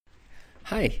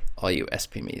Hi, all you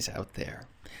SPMEs out there.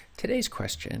 Today's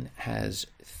question has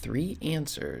 3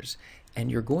 answers,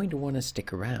 and you're going to want to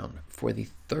stick around for the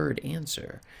third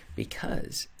answer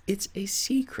because it's a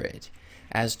secret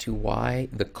as to why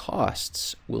the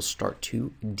costs will start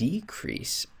to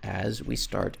decrease as we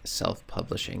start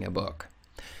self-publishing a book.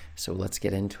 So let's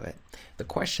get into it. The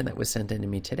question that was sent in to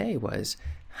me today was,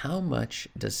 how much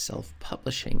does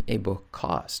self-publishing a book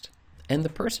cost? And the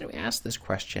person who asked this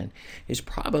question is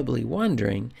probably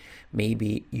wondering,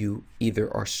 maybe you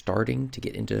either are starting to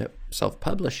get into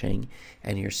self-publishing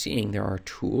and you're seeing there are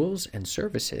tools and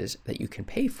services that you can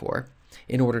pay for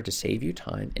in order to save you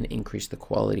time and increase the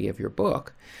quality of your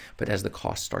book. But as the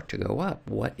costs start to go up,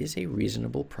 what is a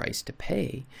reasonable price to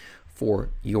pay for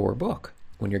your book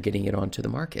when you're getting it onto the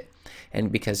market?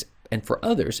 And for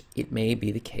others, it may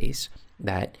be the case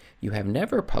that you have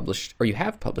never published, or you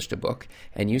have published a book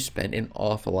and you spend an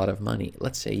awful lot of money.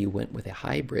 Let's say you went with a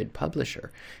hybrid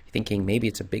publisher, thinking maybe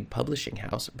it's a big publishing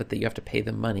house, but that you have to pay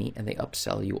them money and they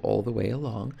upsell you all the way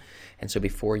along. And so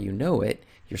before you know it,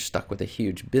 you're stuck with a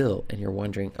huge bill and you're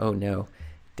wondering, oh no,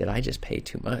 did I just pay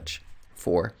too much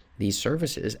for these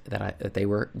services that they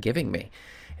were giving me?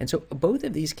 And so both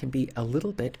of these can be a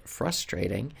little bit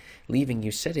frustrating, leaving you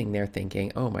sitting there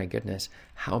thinking, oh my goodness,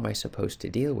 how am I supposed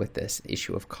to deal with this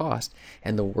issue of cost?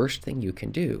 And the worst thing you can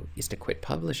do is to quit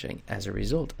publishing as a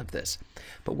result of this.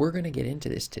 But we're going to get into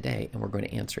this today, and we're going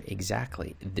to answer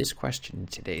exactly this question in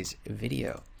today's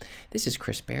video. This is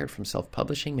Chris Baird from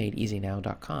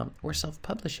selfpublishingmadeeasynow.com, where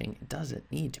self-publishing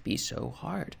doesn't need to be so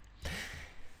hard.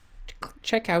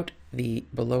 Check out the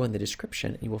below in the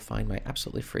description, and you will find my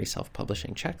absolutely free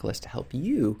self-publishing checklist to help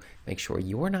you make sure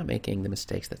you're not making the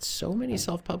mistakes that so many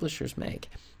self-publishers make.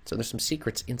 So there's some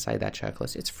secrets inside that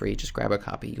checklist. It's free. Just grab a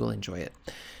copy. You'll enjoy it.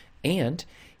 And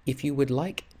if you would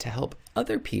like to help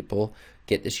other people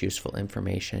get this useful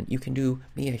information, you can do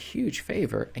me a huge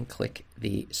favor and click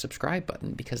the subscribe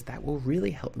button, because that will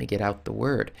really help me get out the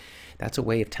word. That's a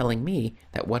way of telling me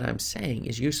that what I'm saying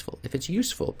is useful. If it's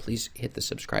useful, please hit the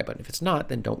subscribe button. If it's not,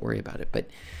 then don't worry about it. But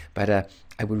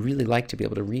I would really like to be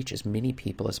able to reach as many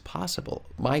people as possible.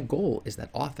 My goal is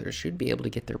that authors should be able to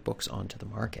get their books onto the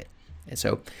market. And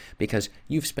so, because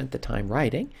you've spent the time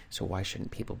writing, so why shouldn't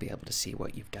people be able to see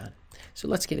what you've done? So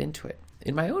let's get into it.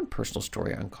 In my own personal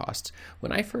story on costs,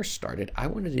 when I first started, I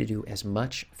wanted to do as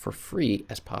much for free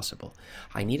as possible.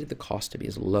 I needed the cost to be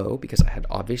as low because I had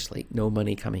obviously no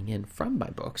money coming in from my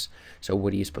books. So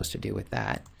what are you supposed to do with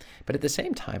that? But at the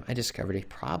same time, I discovered a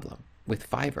problem with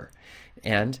Fiverr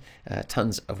and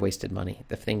tons of wasted money.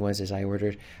 The thing was, I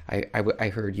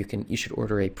heard you should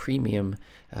order a premium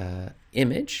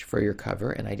image for your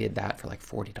cover, and I did that for like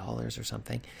 $40 or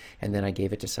something. And then I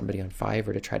gave it to somebody on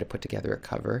Fiverr to try to put together a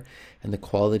cover, and the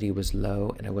quality was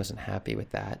low, and I wasn't happy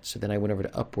with that. So then I went over to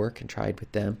Upwork and tried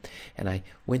with them, and I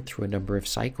went through a number of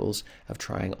cycles of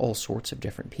trying all sorts of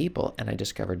different people, and I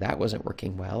discovered that wasn't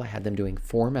working well. I had them doing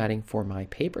formatting for my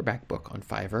paperback book on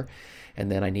Fiverr,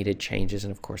 and then I needed changes,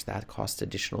 and of course that cost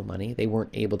additional money. They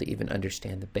weren't able to even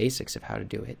understand the basics of how to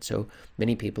do it. So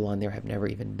many people on there have never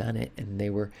even done it, and they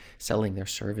were selling their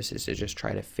services to just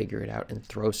try to figure it out and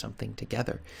throw something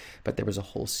together. But there was a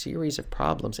whole series of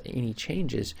problems, and any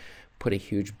changes put a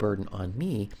huge burden on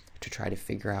me to try to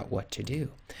figure out what to do.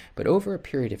 But over a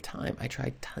period of time, I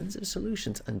tried tons of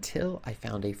solutions until I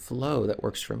found a flow that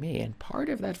works for me. And part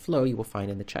of that flow you will find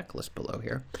in the checklist below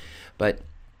here. But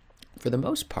for the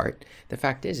most part, the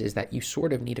fact is that you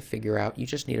sort of need to figure out, you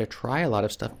just need to try a lot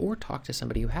of stuff or talk to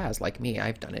somebody who has. Like me,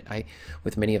 I've done it.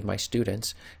 With many of my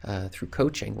students, through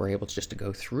coaching, we're able to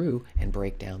go through and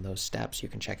break down those steps. You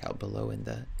can check out below in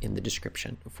the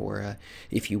description for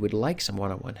if you would like some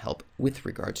one-on-one help with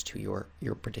regards to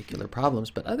your particular problems.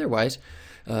 But otherwise,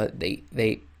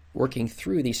 they working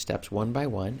through these steps one by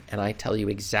one, and I tell you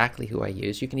exactly who I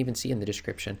use. You can even see in the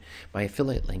description my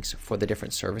affiliate links for the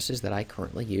different services that I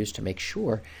currently use to make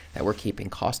sure that we're keeping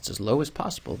costs as low as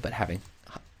possible, but having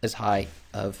as high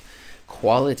of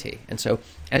quality. And so,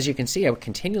 as you can see, I'm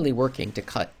continually working to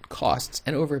cut costs,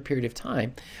 and over a period of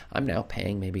time, I'm now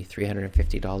paying maybe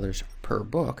 $350 per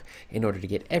book in order to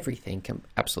get everything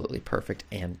absolutely perfect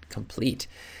and complete.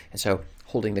 And so,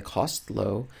 holding the costs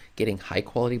low, getting high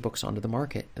quality books onto the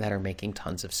market that are making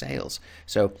tons of sales.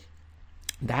 So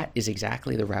that is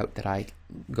exactly the route that I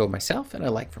go myself, and I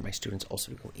like for my students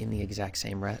also to go in the exact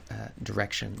same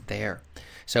direction there.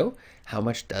 So how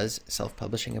much does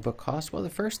self-publishing a book cost? Well, the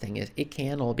first thing is it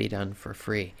can all be done for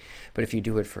free. But if you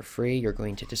do it for free, you're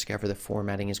going to discover the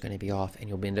formatting is going to be off, and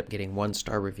you'll end up getting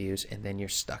 1-star reviews, and then you're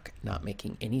stuck not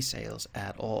making any sales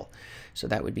at all. So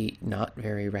that would be not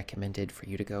very recommended for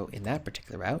you to go in that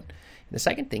particular route. And the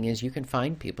second thing is you can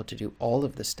find people to do all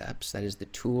of the steps, that is the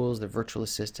tools, the virtual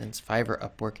assistants, Fiverr,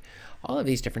 Upwork, all of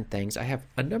these different things. I have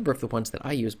a number of the ones that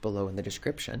I use below in the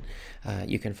description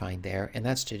you can find there, and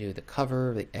that's to do the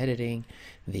cover, the editing,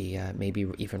 the maybe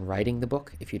even writing the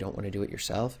book if you don't want to do it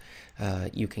yourself.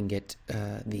 You can get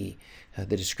the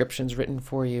descriptions written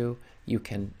for you. You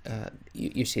can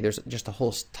you see there's just a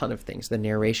whole ton of things. The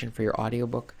narration for your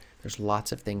audiobook. There's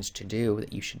lots of things to do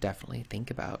that you should definitely think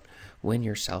about when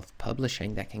you're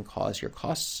self-publishing that can cause your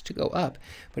costs to go up.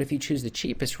 But if you choose the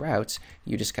cheapest routes,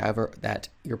 you discover that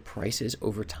your prices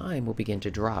over time will begin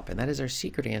to drop. And that is our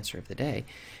secret answer of the day.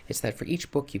 It's that for each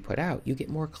book you put out, you get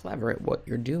more clever at what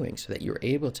you're doing so that you're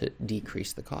able to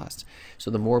decrease the costs.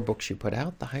 So the more books you put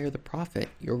out, the higher the profit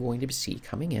you're going to see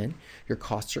coming in. Your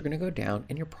costs are going to go down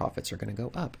and your profits are going to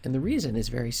go up. And the reason is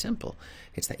very simple.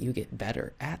 It's that you get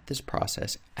better at this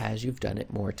process as you've done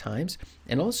it more times.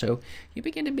 And also, you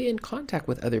begin to be in contact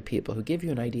with other people who give you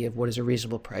an idea of what is a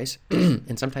reasonable price.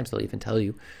 And sometimes they'll even tell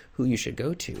you who you should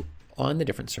go to on the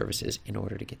different services in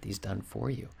order to get these done for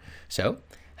you. So,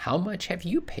 how much have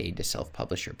you paid to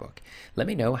self-publish your book? Let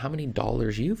me know how many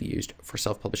dollars you've used for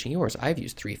self-publishing yours. I've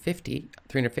used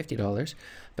 $350,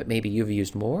 but maybe you've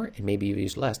used more and maybe you've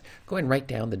used less. Go ahead and write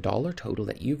down the dollar total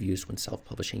that you've used when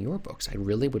self-publishing your books. I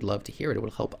really would love to hear it. It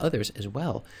will help others as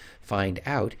well find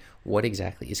out what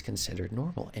exactly is considered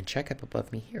normal. And check up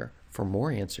above me here for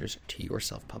more answers to your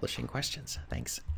self-publishing questions. Thanks.